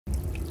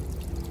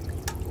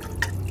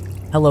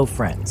Hello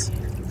friends.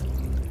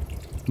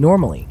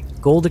 Normally,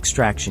 gold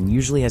extraction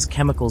usually has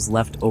chemicals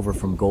left over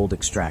from gold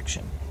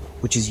extraction,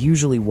 which is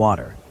usually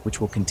water,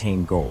 which will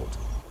contain gold.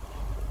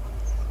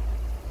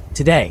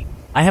 Today,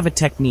 I have a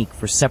technique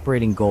for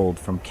separating gold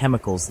from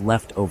chemicals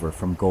left over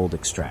from gold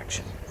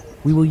extraction.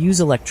 We will use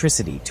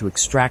electricity to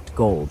extract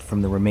gold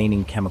from the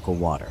remaining chemical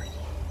water.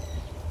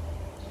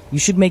 You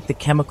should make the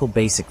chemical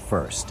basic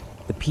first.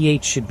 The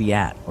pH should be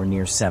at or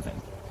near 7.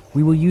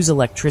 We will use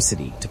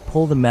electricity to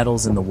pull the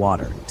metals in the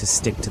water to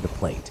stick to the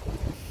plate.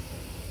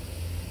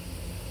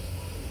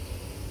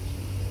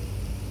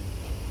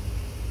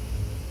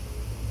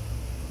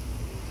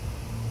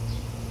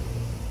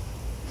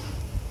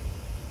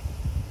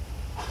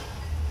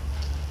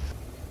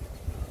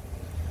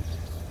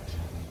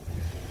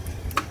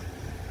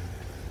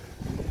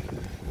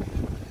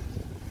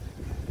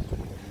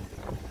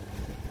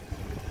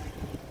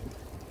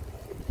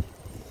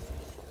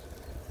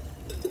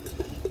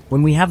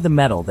 When we have the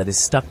metal that is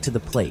stuck to the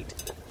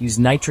plate, use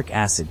nitric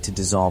acid to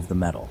dissolve the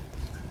metal.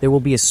 There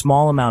will be a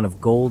small amount of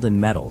gold and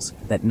metals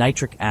that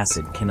nitric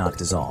acid cannot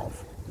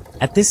dissolve.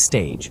 At this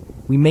stage,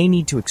 we may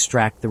need to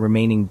extract the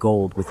remaining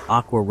gold with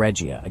aqua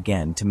regia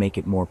again to make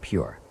it more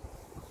pure.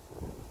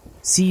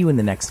 See you in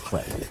the next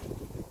clip.